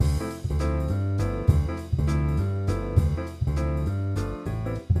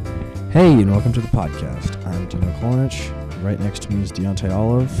Hey, and welcome to the podcast. I'm Dino and right next to me is Dionte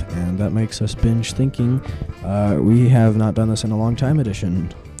Olive, and that makes us binge thinking. We have not done this in a long time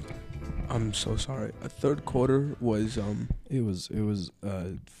edition. I'm so sorry. A third quarter was It was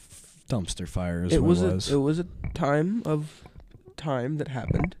dumpster fire is it what was. it was. It was a time that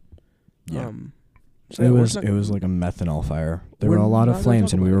happened. Yeah. So It was like a methanol fire. There were a lot of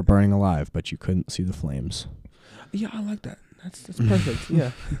flames and we were burning alive, but you couldn't see the flames. Yeah, I like that. That's perfect.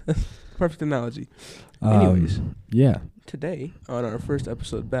 Yeah. Perfect analogy. Anyways, yeah. today on our first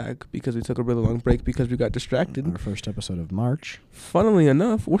episode back, because we took a really long break because we got distracted. Our first episode of March. Funnily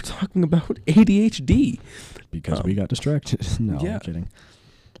enough, we're talking about ADHD. Because we got distracted. No, yeah. I'm kidding.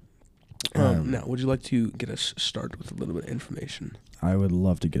 Now, would you like to get us started with a little bit of information? I would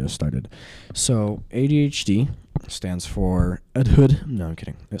love to get us started. So, ADHD stands for No, I'm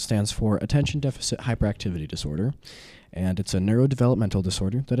kidding. It stands for Attention Deficit Hyperactivity Disorder, and it's a neurodevelopmental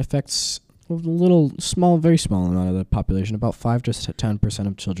disorder that affects a very small amount of the population, about 5 to 10%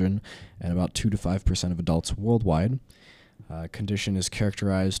 of children and about 2 to 5% of adults worldwide. Condition is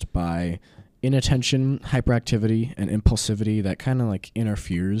characterized by inattention, hyperactivity, and impulsivity that kind of like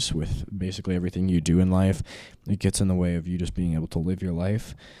interferes with basically everything you do in life. It gets in the way of you just being able to live your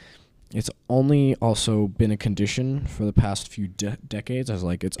life. It's only also been a condition for the past few decades as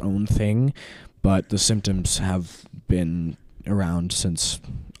like its own thing, but the symptoms have been around since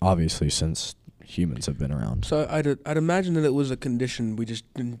humans have been around. So I'd imagine that it was a condition we just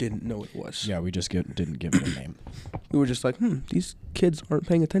didn't know it was. Yeah, we just didn't give it a name. We were just like, these kids aren't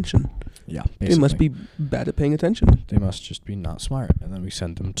paying attention. Yeah, basically. They must be bad at paying attention. They must just be not smart. And then we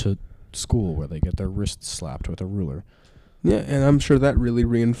send them to school where they get their wrists slapped with a ruler. Yeah, and I'm sure that really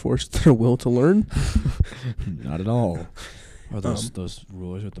reinforced their will to learn. Not at all. Or those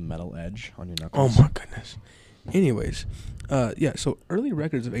rulers with the metal edge on your knuckles. Oh my goodness. Anyways, so early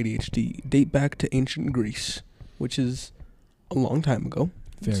records of ADHD date back to ancient Greece, which is a long time ago.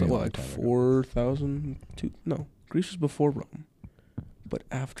 Very so long like time 4,000 to no, Greece was before Rome. But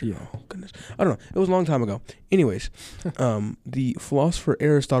after, yeah. Oh goodness, I don't know. It was a long time ago. Anyways, the philosopher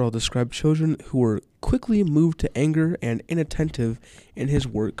Aristotle described children who were quickly moved to anger and inattentive in his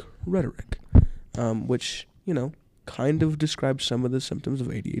work Rhetoric, which kind of describes some of the symptoms of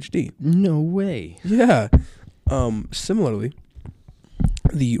ADHD. No way. Yeah. Similarly,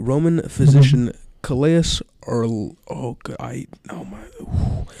 the Roman physician Calais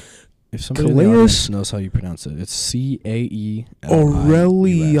If somebody in the audience knows how you pronounce it, it's Caelius.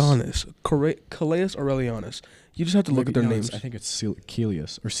 Aurelianus. Calais Aurelianus. You just have to look at their names. I think it's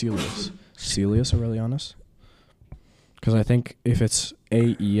Celius or Celius. Celius Aurelianus? Because I think if it's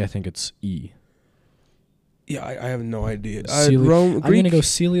A-E, I think it's E. Yeah, I have no idea. I'm going to go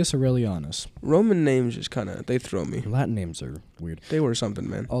Celius Aurelianus. Roman names just kind of, they throw me. Latin names are weird. They were something,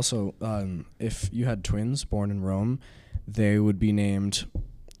 man. Also, if you had twins born in Rome, they would be named,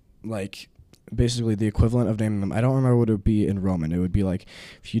 like, basically the equivalent of naming them. I don't remember what it would be in Roman. It would be like,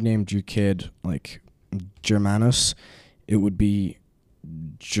 if you named your kid, like, Germanus, it would be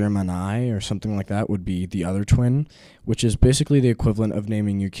Germani or something like that would be the other twin, which is basically the equivalent of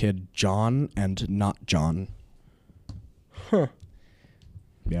naming your kid John and not John. Huh.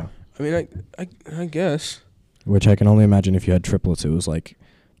 Yeah. I mean, I guess. Which I can only imagine if you had triplets. It was like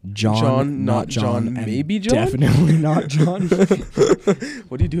John, not John, and maybe John? definitely not John.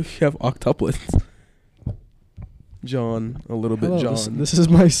 What do you do if you have octuplets? John, a little bit John. This is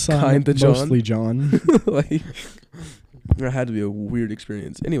my son, Kinda John. mostly John. Like, it had to be a weird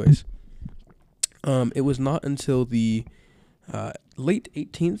experience. Anyways, it was not until the late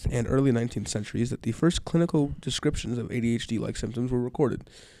 18th and early 19th centuries that the first clinical descriptions of ADHD-like symptoms were recorded.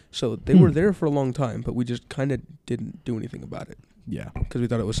 So they were there for a long time, but we just kind of didn't do anything about it. Yeah. Because we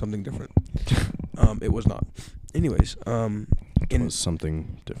thought it was something different. It was not. Anyways. It was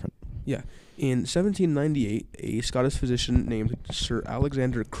something different. Yeah. In 1798, a Scottish physician named Sir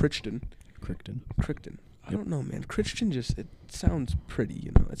Alexander Crichton. I don't know, man. Crichton it sounds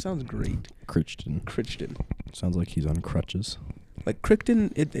pretty, It sounds great. Crichton. Sounds like he's on crutches. Like,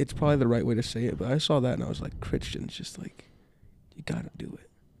 Crichton, it's probably the right way to say it, but I saw that and I was like, Crichton's just like, you gotta do it.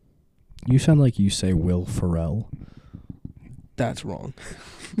 You sound like you say Will Ferrell. That's wrong.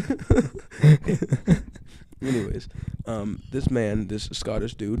 Anyways, this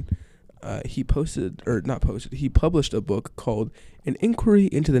Scottish dude, he published a book called An Inquiry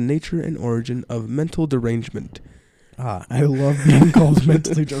into the Nature and Origin of Mental Derangement. I love being called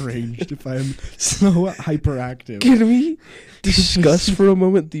mentally deranged if I'm so hyperactive. Can we discuss for a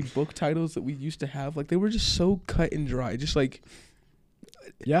moment the book titles that we used to have? Like, they were just so cut and dry. Just like,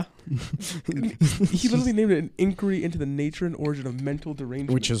 Yeah. He literally named it an inquiry into the nature and origin of mental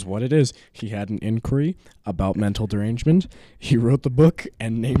derangement. Which is what it is. He had an inquiry about mental derangement. He wrote the book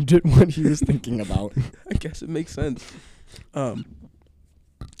and named it what he was thinking about. I guess it makes sense. But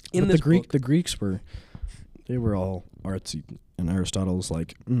In this book, the Greeks they were all artsy, and Aristotle's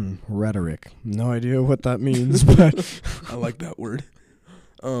like, rhetoric. No idea what that means, but I like that word.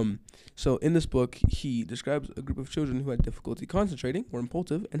 So in this book, he describes a group of children who had difficulty concentrating, were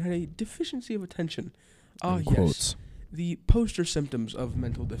impulsive, and had a deficiency of attention. In Yes, quotes. the poster symptoms of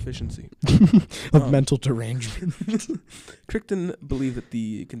mental deficiency. Of mental derangement. Crichton believed that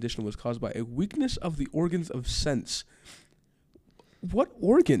the condition was caused by a weakness of the organs of sense. What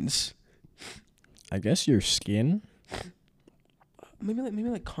organs? I guess your skin. Maybe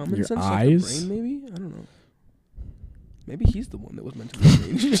like common Your sense, eyes? like the brain. Maybe I don't know. Maybe he's the one that was mentally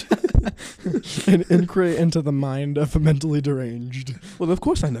deranged. An inquiry into the mind of a mentally deranged. Well, of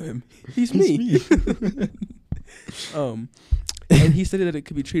course I know him. He's me. And he stated that it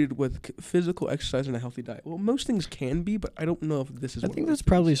could be treated with physical exercise and a healthy diet. Well, most things can be, but I don't know if this is. I one think of those that's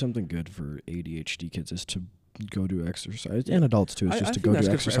probably things. something good for ADHD kids is to go do exercise, and adults too. It's just I to think go that's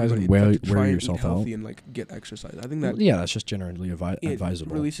do good for exercise and everybody, wear to try and eat yourself out. healthy and like get exercise. I think that Yeah, that's just generally it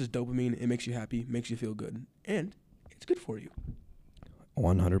advisable. releases dopamine. It makes you happy, makes you feel good, and it's good for you.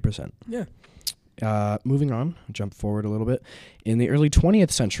 100%. Yeah. Moving on, jump forward a little bit. In the early 20th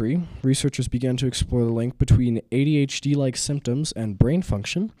century, researchers began to explore the link between ADHD-like symptoms and brain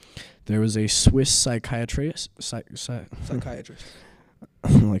function. There was a Swiss psychiatrist. Psychiatrist.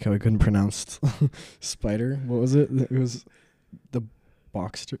 Like how I couldn't pronounce spider. What was it? It was the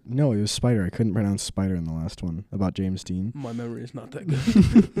Boxster. No, it was spider. I couldn't pronounce spider in the last one about James Dean. My memory is not that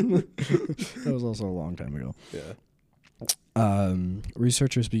good. That was also a long time ago. Yeah.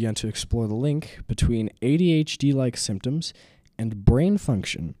 Researchers began to explore the link between ADHD-like symptoms and brain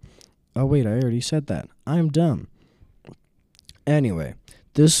function. Oh, wait, I already said that. I'm dumb. Anyway,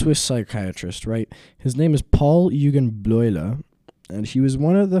 this Swiss psychiatrist, right? His name is Paul Eugen Bleuler, and he was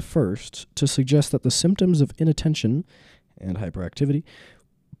one of the first to suggest that the symptoms of inattention and hyperactivity,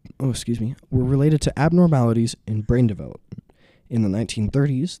 were related to abnormalities in brain development. In the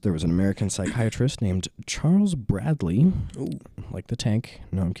 1930s, there was an American psychiatrist named Charles Bradley. Ooh. Like the tank.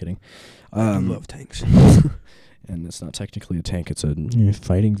 No, I'm kidding. I love tanks. And it's not technically a tank. It's a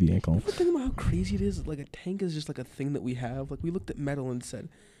fighting vehicle. Ever think about how crazy it is? Like a tank is just like a thing that we have. Like we looked at metal and said,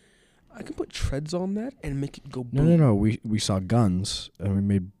 I can put treads on that and make it go boom. No. We saw guns, and we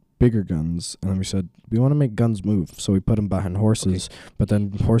made bigger guns. And then we said, we want to make guns move. So we put them behind horses. Okay. But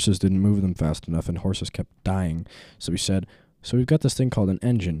then horses didn't move them fast enough, and horses kept dying. So we said, so we've got this thing called an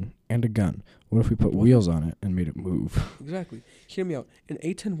engine and a gun. What if we put wheels on it and made it move? Exactly. Hear me out. An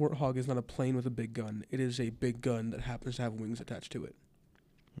A-10 Warthog is not a plane with a big gun. It is a big gun that happens to have wings attached to it.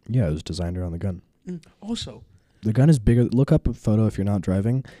 Yeah, it was designed around the gun. Also, the gun is bigger. Look up a photo if you're not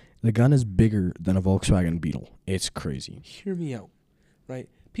driving. The gun is bigger than a Volkswagen Beetle. It's crazy. Hear me out, right?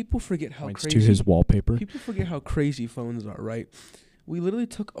 People forget how Points crazy. to his wallpaper. People forget how crazy phones are, right? We literally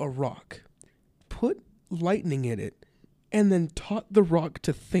took a rock, put lightning in it, and then taught the rock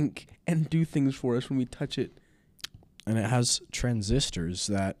to think and do things for us when we touch it. And it has transistors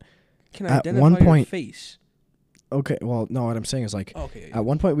that can at identify one point, your face. Okay, well, no, what I'm saying is like, okay, at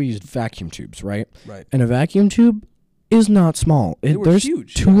one point we used vacuum tubes, right? Right. And a vacuum tube is not small. There's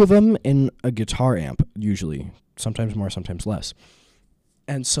huge, two of them in a guitar amp, usually. Sometimes more, sometimes less.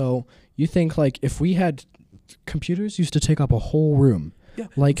 And so you think, like, if we had computers used to take up a whole room. Yeah.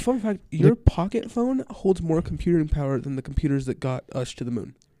 Like, fun fact, your pocket phone holds more computing power than the computers that got us to the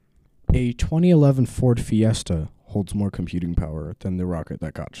moon. A 2011 Ford Fiesta holds more computing power than the rocket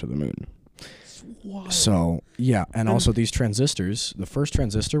that got to the moon. Wild. So, yeah, and also these transistors, the first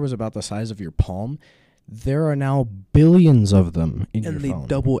transistor was about the size of your palm. There are now billions of them in your phone. And they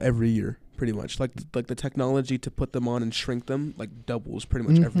double every year, pretty much. Like the technology to put them on and shrink them, like, doubles pretty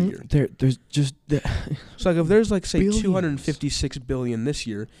much every year. There's just... So, like, if there's, like, say, billions. 256 billion this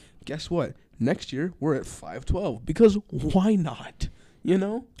year, guess what? Next year, we're at 512. Because why not? You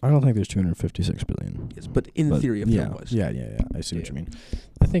know? I don't think there's 256 billion. Yes, but in theory, if there was. Yeah. I see what you mean.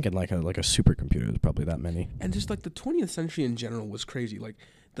 I think in like a supercomputer, there's probably that many. And just, like, the 20th century in general was crazy. Like,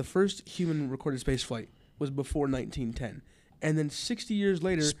 the first human recorded space flight was before 1910. And then 60 years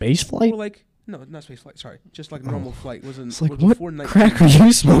later... Space flight? We're like... No, not space flight, sorry. Just like normal flight was It's like, was what before 19... crack are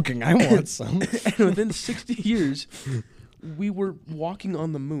you smoking? I want some. And within 60 years, we were walking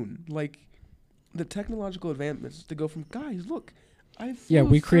on the moon. Like, the technological advancements to go from, guys, look,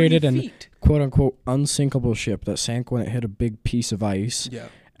 we created an an quote-unquote unsinkable ship that sank when it hit a big piece of ice. Yeah.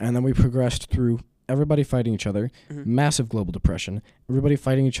 And then we progressed through everybody fighting each other, massive global depression, everybody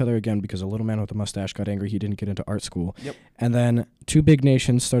fighting each other again because a little man with a mustache got angry he didn't get into art school. Yep. And then two big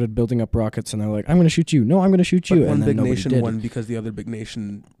nations started building up rockets, and they're like, I'm going to shoot you. No, I'm going to shoot you. One and then big nation did. won because the other big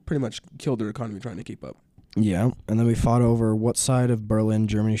nation pretty much killed their economy trying to keep up. Yeah, and then we fought over what side of Berlin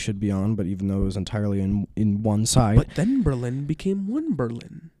Germany should be on, but even though it was entirely in one side. But then Berlin became one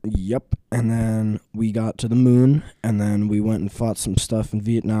Berlin. Yep, and then we got to the moon, and then we went and fought some stuff in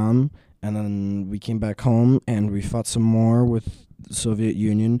Vietnam, and then we came back home, and we fought some more with the Soviet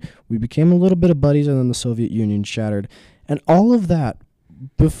Union. We became a little bit of buddies, and then the Soviet Union shattered. And all of that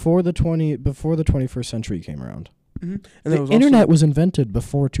before the 21st century came around. Mm-hmm. And the internet was invented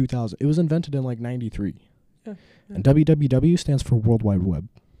before 2000. It was invented in like 93. Yeah. And WWW stands for World Wide Web.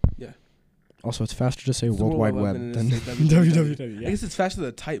 Yeah. Also, it's faster to say World Wide Web than WWW. Yeah. I guess it's faster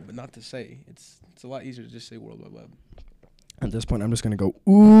to type, but not to say. It's a lot easier to just say World Wide Web. At this point, I'm just going to go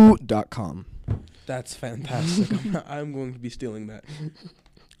ooh.com. That's fantastic. I'm going to be stealing that.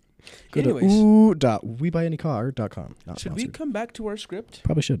 Go to ooh.webuyanycar.com. Should we come back to our script?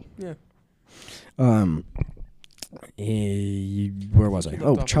 Probably should. Yeah. Where was I?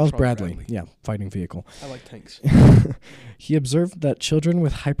 Oh, Charles Bradley. Yeah, fighting vehicle. I like tanks. He observed that children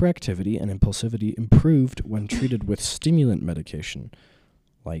with hyperactivity and impulsivity improved when treated with stimulant medication,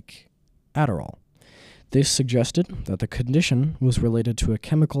 like Adderall. This suggested that the condition was related to a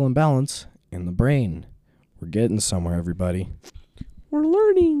chemical imbalance in the brain. We're getting somewhere, everybody. We're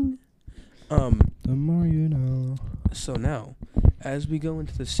learning. The more you know. So now, as we go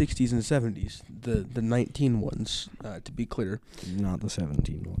into the 60s and 70s, the 19 ones, to be clear. Not the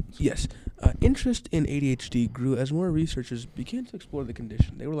 17 ones. Yes. Interest in ADHD grew as more researchers began to explore the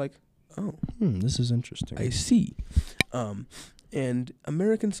condition. They were like, oh. This is interesting. I see. And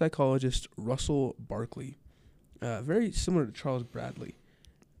American psychologist Russell Barkley, very similar to Charles Bradley.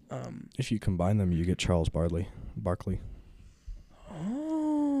 If you combine them, you get Charles Barkley.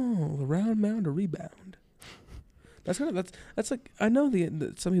 Oh, the round mound or rebound. That's like, I know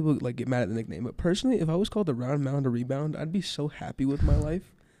the some people like get mad at the nickname, but personally, if I was called the round mound or rebound, I'd be so happy with my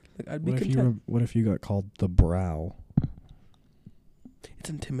life. Like I'd be content. What if you got called the brow? It's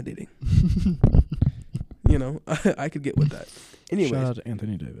intimidating. You know, I could get with that. Anyways, shout out to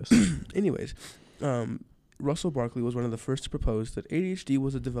Anthony Davis. Anyways, Russell Barkley was one of the first to propose that ADHD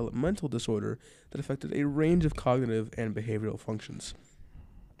was a developmental disorder that affected a range of cognitive and behavioral functions.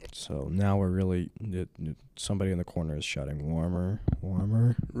 So now we're really somebody in the corner is shouting warmer,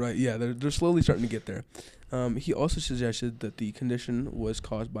 warmer. Right, yeah, they're slowly starting to get there. He also suggested that the condition was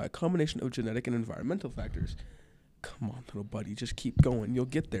caused by a combination of genetic and environmental factors. Come on, little buddy, just keep going. You'll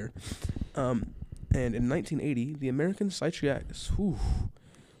get there. And in 1980, the American Psychiatric...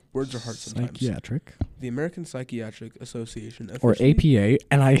 words are hard sometimes. The American Psychiatric Association... Or APA,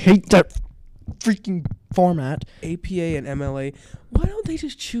 and I hate that freaking format. APA and MLA. Why don't they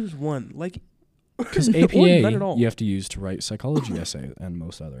just choose one? Like... Because APA you have to use to write psychology essays and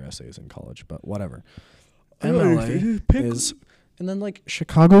most other essays in college, but whatever. MLA is... And then, like,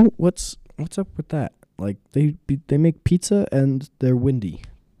 Chicago, what's up with that? Like, they make pizza and they're windy.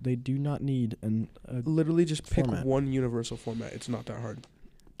 They do not need literally just format. Pick one universal format. It's not that hard.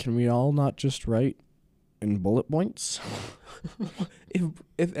 Can we all not just write in bullet points?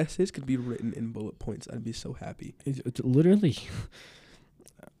 If essays could be written in bullet points, I'd be so happy. It literally...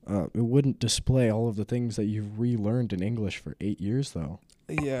 it wouldn't display all of the things that you've relearned in English for 8 years, though.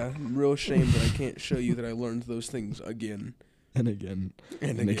 Yeah, real shame that I can't show you that I learned those things again. And again.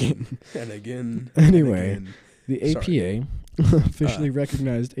 And again. And again. Anyway, and again. The APA officially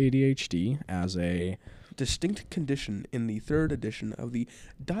recognized ADHD as a distinct condition in the third edition of the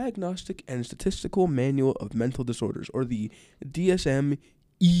Diagnostic and Statistical Manual of Mental Disorders, or the DSM-E.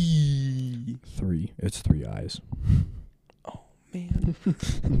 3. It's 3 I's. Oh, man.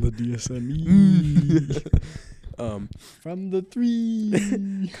 The DSM-E. From the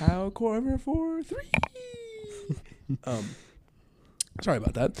 3. Kyle Korver for 3. Sorry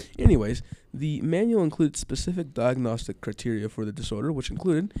about that. Anyways, the manual includes specific diagnostic criteria for the disorder, which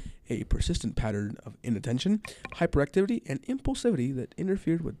included a persistent pattern of inattention, hyperactivity, and impulsivity that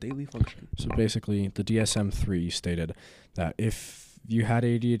interfered with daily function. So basically, the DSM-3 stated that if you had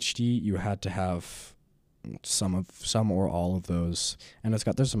ADHD, you had to have some or all of those, and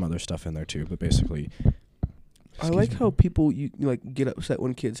there's some other stuff in there too. But basically, I like how people get upset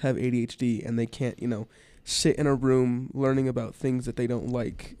when kids have ADHD and they can't sit in a room learning about things that they don't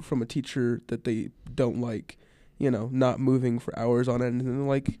like from a teacher that they don't like, not moving for hours on end. And they're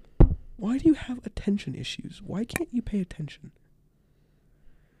like, why do you have attention issues? Why can't you pay attention?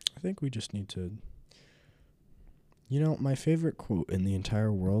 I think we just need to My favorite quote in the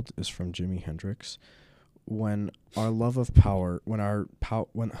entire world is from Jimi Hendrix. When our love of power, when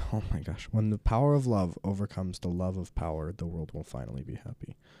the power of love overcomes the love of power, the world will finally be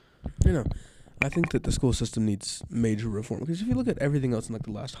happy. I think that the school system needs major reform, because if you look at everything else in like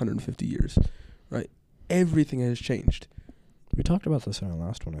the last 150 years, right, everything has changed. We talked about this in our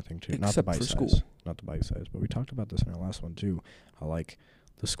last one, I think, too. Except not the bite for size. school. Not the bite size, but we talked about this in our last one, too. How, like,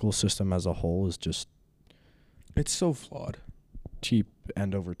 the school system as a whole is just... It's so flawed. Cheap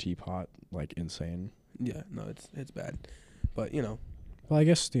end over teapot, like, insane. Yeah, no, it's bad. But, Well, I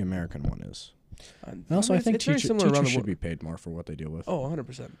guess the American one is. And also, I think teachers should be paid more for what they deal with. Oh,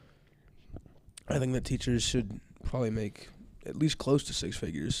 100%. I think that teachers should probably make at least close to six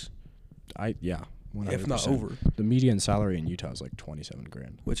figures. 100%. If not over. The median salary in Utah is like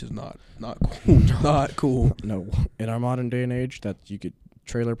 $27,000, which is not cool. Not cool. No, in our modern day and age, that you get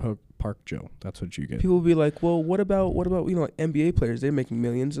trailer park Joe. That's what you get. People will be like, well, what about like NBA players? They're making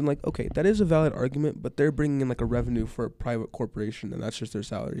millions, and like, okay, that is a valid argument, but they're bringing in like a revenue for a private corporation, and that's just their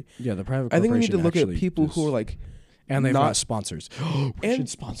salary. Yeah, the private. I think we need to look at people who are like. And they've got sponsors. We should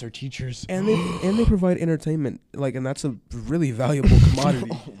sponsor teachers. And they provide entertainment, like, and that's a really valuable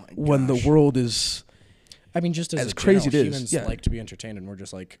commodity when the world is. I mean, just as crazy it is. Humans like to be entertained, and we're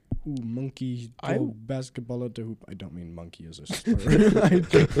just like, ooh, monkey, throw basketball at the hoop. I don't mean monkey as a slur.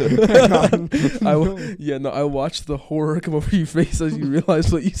 I watched the horror come over your face as you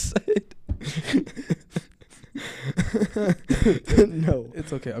realized what you said. No,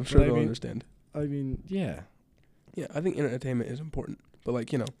 it's okay. I'm sure they'll understand. I mean, yeah. Yeah, I think entertainment is important, but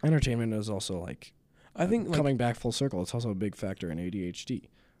like, entertainment is also like, I think coming back full circle, it's also a big factor in ADHD.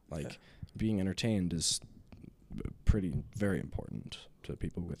 Like, being entertained is very important to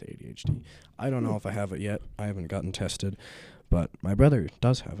people with ADHD. I don't know if I have it yet. I haven't gotten tested, but my brother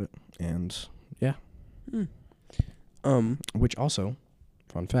does have it, and yeah. Which also,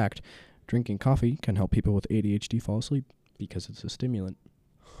 fun fact, drinking coffee can help people with ADHD fall asleep because it's a stimulant.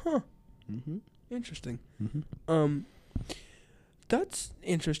 Huh. Mm-hmm. Interesting. Mm-hmm. That's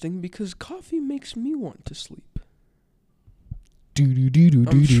interesting because coffee makes me want to sleep.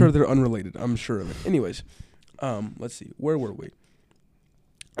 I'm sure they're unrelated. I'm sure of it. Anyways, let's see. Where were we?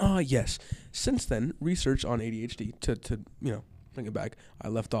 Yes. Since then, research on ADHD to bring it back. I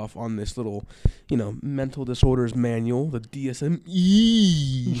left off on this little, mental disorders manual, the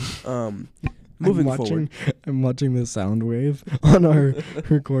DSM-E. Moving forward. I'm watching the sound wave on our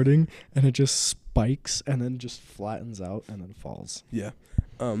recording, and it just spikes and then just flattens out and then falls. Yeah.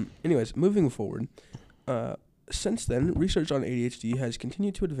 Anyways, moving forward. Since then, research on ADHD has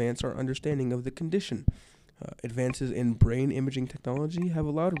continued to advance our understanding of the condition. Advances in brain imaging technology have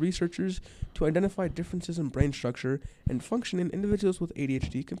allowed researchers to identify differences in brain structure and function in individuals with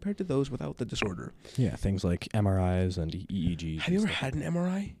ADHD compared to those without the disorder. Yeah, things like MRIs and EEGs. Have you ever had an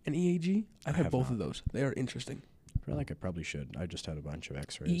MRI, an EEG? I've had both not. of those. They are interesting. I feel like I probably should. I just had a bunch of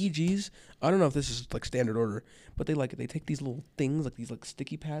X-rays. EEGs, I don't know if this is like standard order, but they take these little things, like these like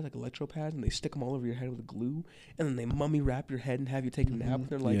sticky pads, like electro pads, and they stick them all over your head with glue, and then they mummy wrap your head and have you take a nap. And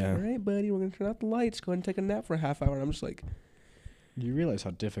they're like, all right, buddy, we're going to turn out the lights. Go ahead and take a nap for a half hour. And I'm just like... You realize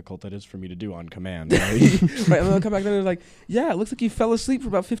how difficult that is for me to do on command, right? Right, and then they'll come back and they're like, yeah, it looks like you fell asleep for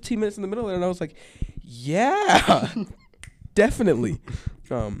about 15 minutes in the middle there. And I was like, yeah, definitely.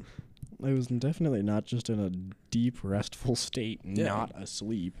 I was definitely not just in a deep, restful state, not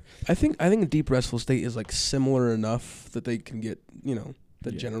asleep. I think a deep, restful state is like similar enough that they can get,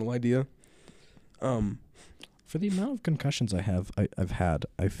 the general idea. For the amount of concussions I've had,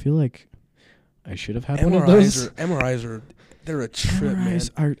 I feel like I should have had MRIs one of those. MRIs they're a trip,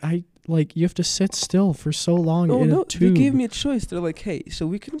 MRIs man. You have to sit still for so long in a tube. They gave me a choice. They're like, hey, so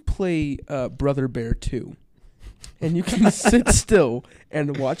we can play Brother Bear 2, and you can sit still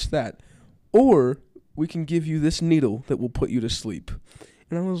and watch that. Or we can give you this needle that will put you to sleep.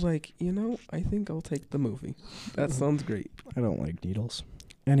 And I was like, I think I'll take the movie. That sounds great. I don't like needles.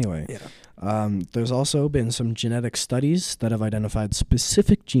 Anyway, yeah. There's also been some genetic studies that have identified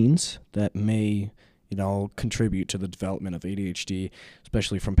specific genes that may, contribute to the development of ADHD,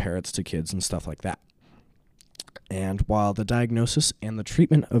 especially from parents to kids and stuff like that. And while the diagnosis and the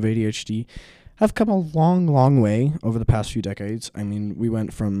treatment of ADHD have come a long, long way over the past few decades. I mean, we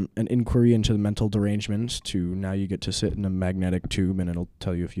went from an inquiry into the mental derangement to now you get to sit in a magnetic tube and it'll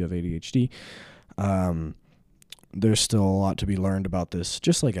tell you if you have ADHD. There's still a lot to be learned about this.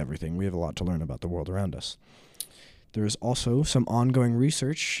 Just like everything, we have a lot to learn about the world around us. There's also some ongoing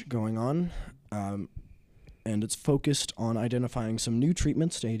research going on, and it's focused on identifying some new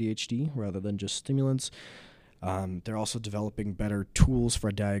treatments to ADHD rather than just stimulants. They're also developing better tools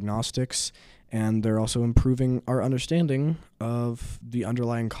for diagnostics, and they're also improving our understanding of the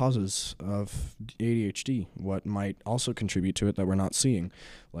underlying causes of ADHD, what might also contribute to it that we're not seeing,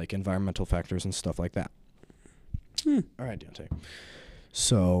 like environmental factors and stuff like that. All right, Dionte.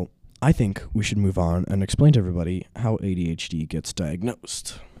 So I think we should move on and explain to everybody how ADHD gets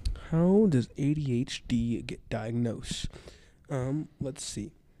diagnosed. How does ADHD get diagnosed? Let's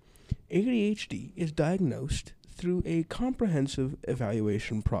see. ADHD is diagnosed through a comprehensive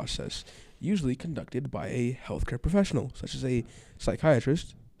evaluation process, usually conducted by a healthcare professional, such as a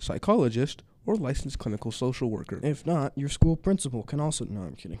psychiatrist, psychologist, or licensed clinical social worker. If not, your school principal can also... No,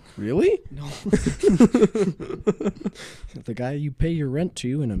 I'm kidding. Really? No. The guy you pay your rent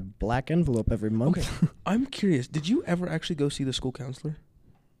to in a black envelope every month. Okay, I'm curious. Did you ever actually go see the school counselor?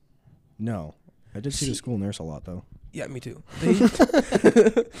 No. I did see the school nurse a lot, though. Yeah, me too.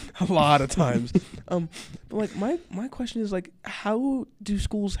 A lot of times. But like my question is like, how do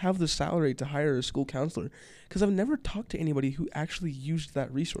schools have the salary to hire a school counselor? Because I've never talked to anybody who actually used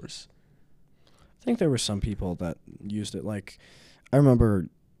that resource. I think there were some people that used it. Like, I remember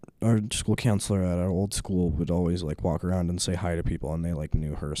our school counselor at our old school would always like walk around and say hi to people, and they like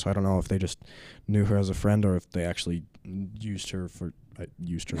knew her. So I don't know if they just knew her as a friend or if they actually used her for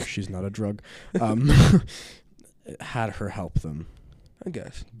used her. She's not a drug. Had her help them, I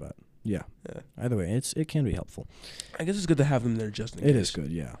guess. But yeah. Either way, it can be helpful. I guess it's good to have them there just in case. It is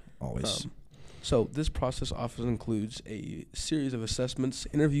good, yeah, always. So this process often includes a series of assessments,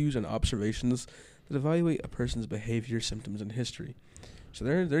 interviews, and observations that evaluate a person's behavior, symptoms, and history. So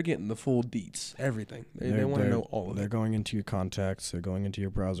they're getting the full deets, everything. They want to know all of it. They're going into your contacts. They're going into your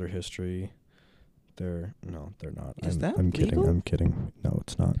browser history. They're not. Is that I'm legal? kidding. I'm kidding. No,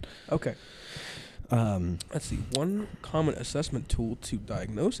 it's not. Okay. Let's see. One common assessment tool to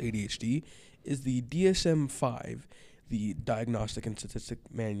diagnose ADHD is the DSM-5, the Diagnostic and Statistic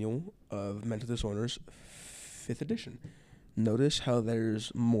Manual of Mental Disorders, 5th edition. Notice how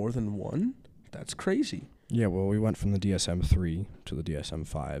there's more than one? That's crazy. Yeah, well, we went from the DSM-3 to the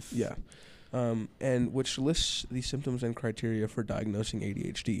DSM-5. Yeah. And which lists the symptoms and criteria for diagnosing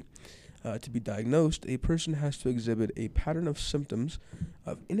ADHD. To be diagnosed, a person has to exhibit a pattern of symptoms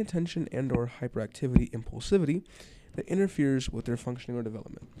of inattention and or hyperactivity, impulsivity that interferes with their functioning or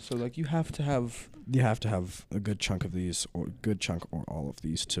development. So, like, you have to have a good chunk of these, or all of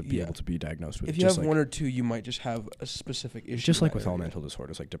these, to be able to be diagnosed with. If you have one or two, you might just have a specific issue. Just like with all mental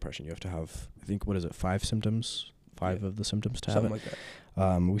disorders, like depression, you have to have, I think, 5 symptoms? 5 of the symptoms to have it. Something like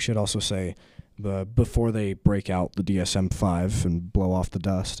that. We should also say, before they break out the DSM-5 and blow off the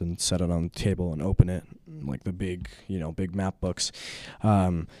dust and set it on the table and open it, like the big map books,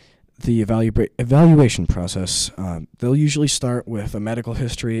 the evaluation process, they'll usually start with a medical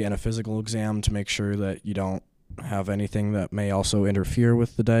history and a physical exam to make sure that you don't have anything that may also interfere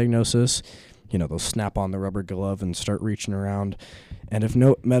with the diagnosis. They'll snap on the rubber glove and start reaching around. And if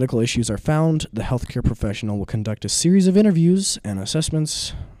no medical issues are found, the healthcare professional will conduct a series of interviews and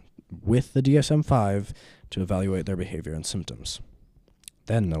assessments with the DSM-5 to evaluate their behavior and symptoms.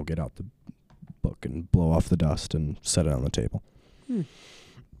 Then they'll get out the book and blow off the dust and set it on the table.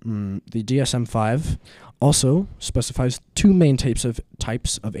 The DSM-5 also specifies 2 main types of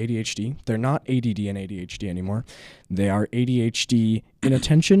ADHD. They're not ADD and ADHD anymore. They are ADHD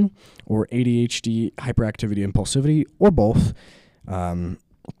inattention or ADHD hyperactivity impulsivity, or both. And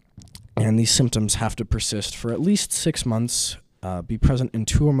these symptoms have to persist for at least 6 months, be present in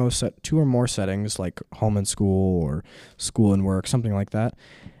 2 or more settings, like home and school or school and work, something like that.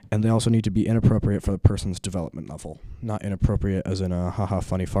 And they also need to be inappropriate for the person's development level. Not inappropriate as in a haha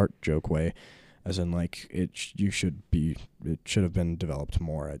funny fart joke way, as in like it should have been developed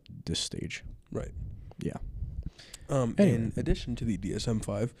more at this stage. Right. Yeah. Anyway. In addition to the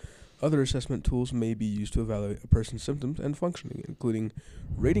DSM-5, other assessment tools may be used to evaluate a person's symptoms and functioning, including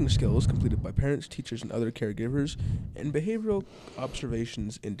rating skills completed by parents, teachers, and other caregivers, and behavioral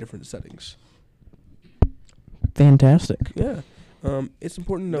observations in different settings. Fantastic. Yeah. It's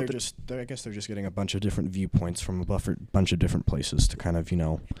important to note I guess they're just getting a bunch of different viewpoints from a bunch of different places to kind of,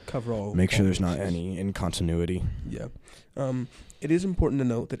 cover all. Make sure there's not any incontinuity. Yeah. It is important to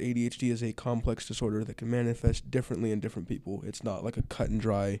note that ADHD is a complex disorder that can manifest differently in different people. It's not like a cut and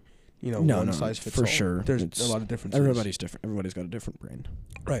dry, one size fits all. For sure. There's a lot of differences. Everybody's different. Everybody's got a different brain.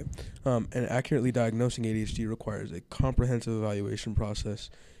 Right. And accurately diagnosing ADHD requires a comprehensive evaluation process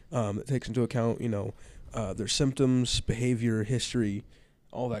that takes into account, their symptoms, behavior, history,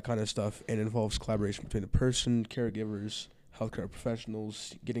 all that kind of stuff, and involves collaboration between the person, caregivers, healthcare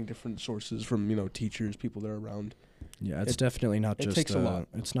professionals, getting different sources from, teachers, people that are around. Yeah, it's definitely not it just takes a lot.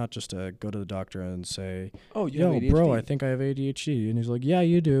 It's not just a go to the doctor and say, Oh, you "Yo, have ADHD. bro, I think I have ADHD," and he's like, "Yeah,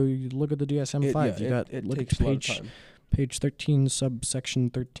 you do. You look at the DSM-5. You got it look takes at the a lot of time. page 13, subsection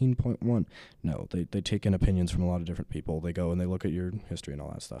 13.1." No, they take in opinions from a lot of different people. They go and they look at your history and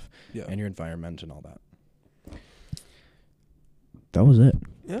all that stuff, and your environment and all that. That was it.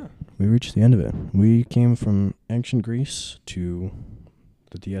 Yeah. We reached the end of it. We came from ancient Greece to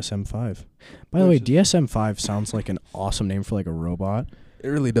the DSM-5. By the way, DSM-5 sounds like an awesome name for like a robot. It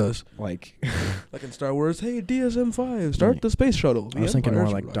really does. Like in Star Wars, hey, DSM-5, start the space shuttle. I was thinking more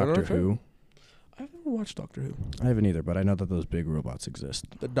like Doctor Who. I've never watched Doctor Who. I haven't either, but I know that those big robots exist.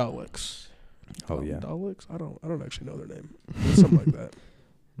 The Daleks. Oh, yeah. Daleks? I don't actually know their name. Something like that.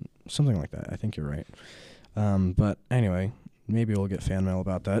 Something like that. I think you're right. But anyway, maybe we'll get fan mail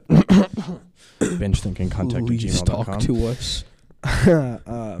about that. BingeThinkingContact@gmail.com. Please talk to us.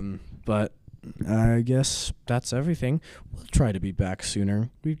 But I guess that's everything. We'll try to be back sooner.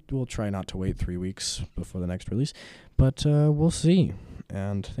 We'll try not to wait 3 weeks before the next release, but we'll see.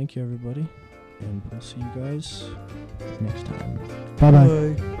 And thank you, everybody, and we'll see you guys next time.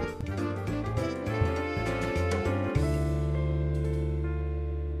 Bye-bye. Bye.